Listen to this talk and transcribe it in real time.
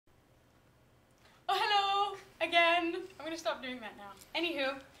again. I'm going to stop doing that now.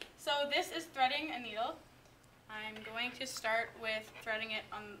 Anywho, so this is threading a needle. I'm going to start with threading it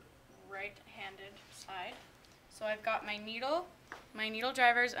on the right-handed side. So I've got my needle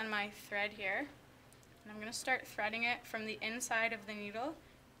drivers, and my thread here. And I'm going to start threading it from the inside of the needle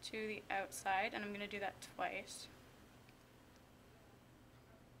to the outside, and I'm going to do that twice.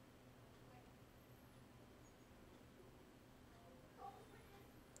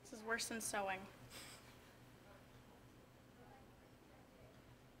 This is worse than sewing.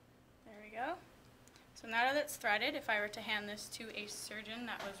 There we go. So now that it's threaded, if I were to hand this to a surgeon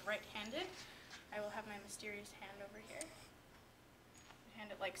that was right-handed, I will have my mysterious hand over here.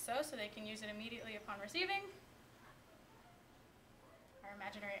 Hand it like so they can use it immediately upon receiving. Our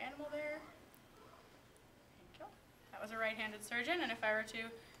imaginary animal there. Thank you. That was a right-handed surgeon, and if I were to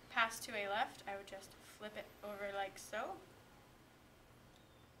pass to a left, I would just flip it over like so.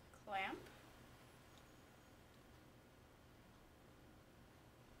 Clamp.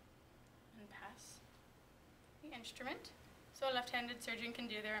 And pass the instrument. So a left-handed surgeon can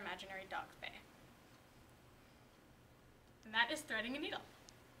do their imaginary dog's bay. And that is threading a needle.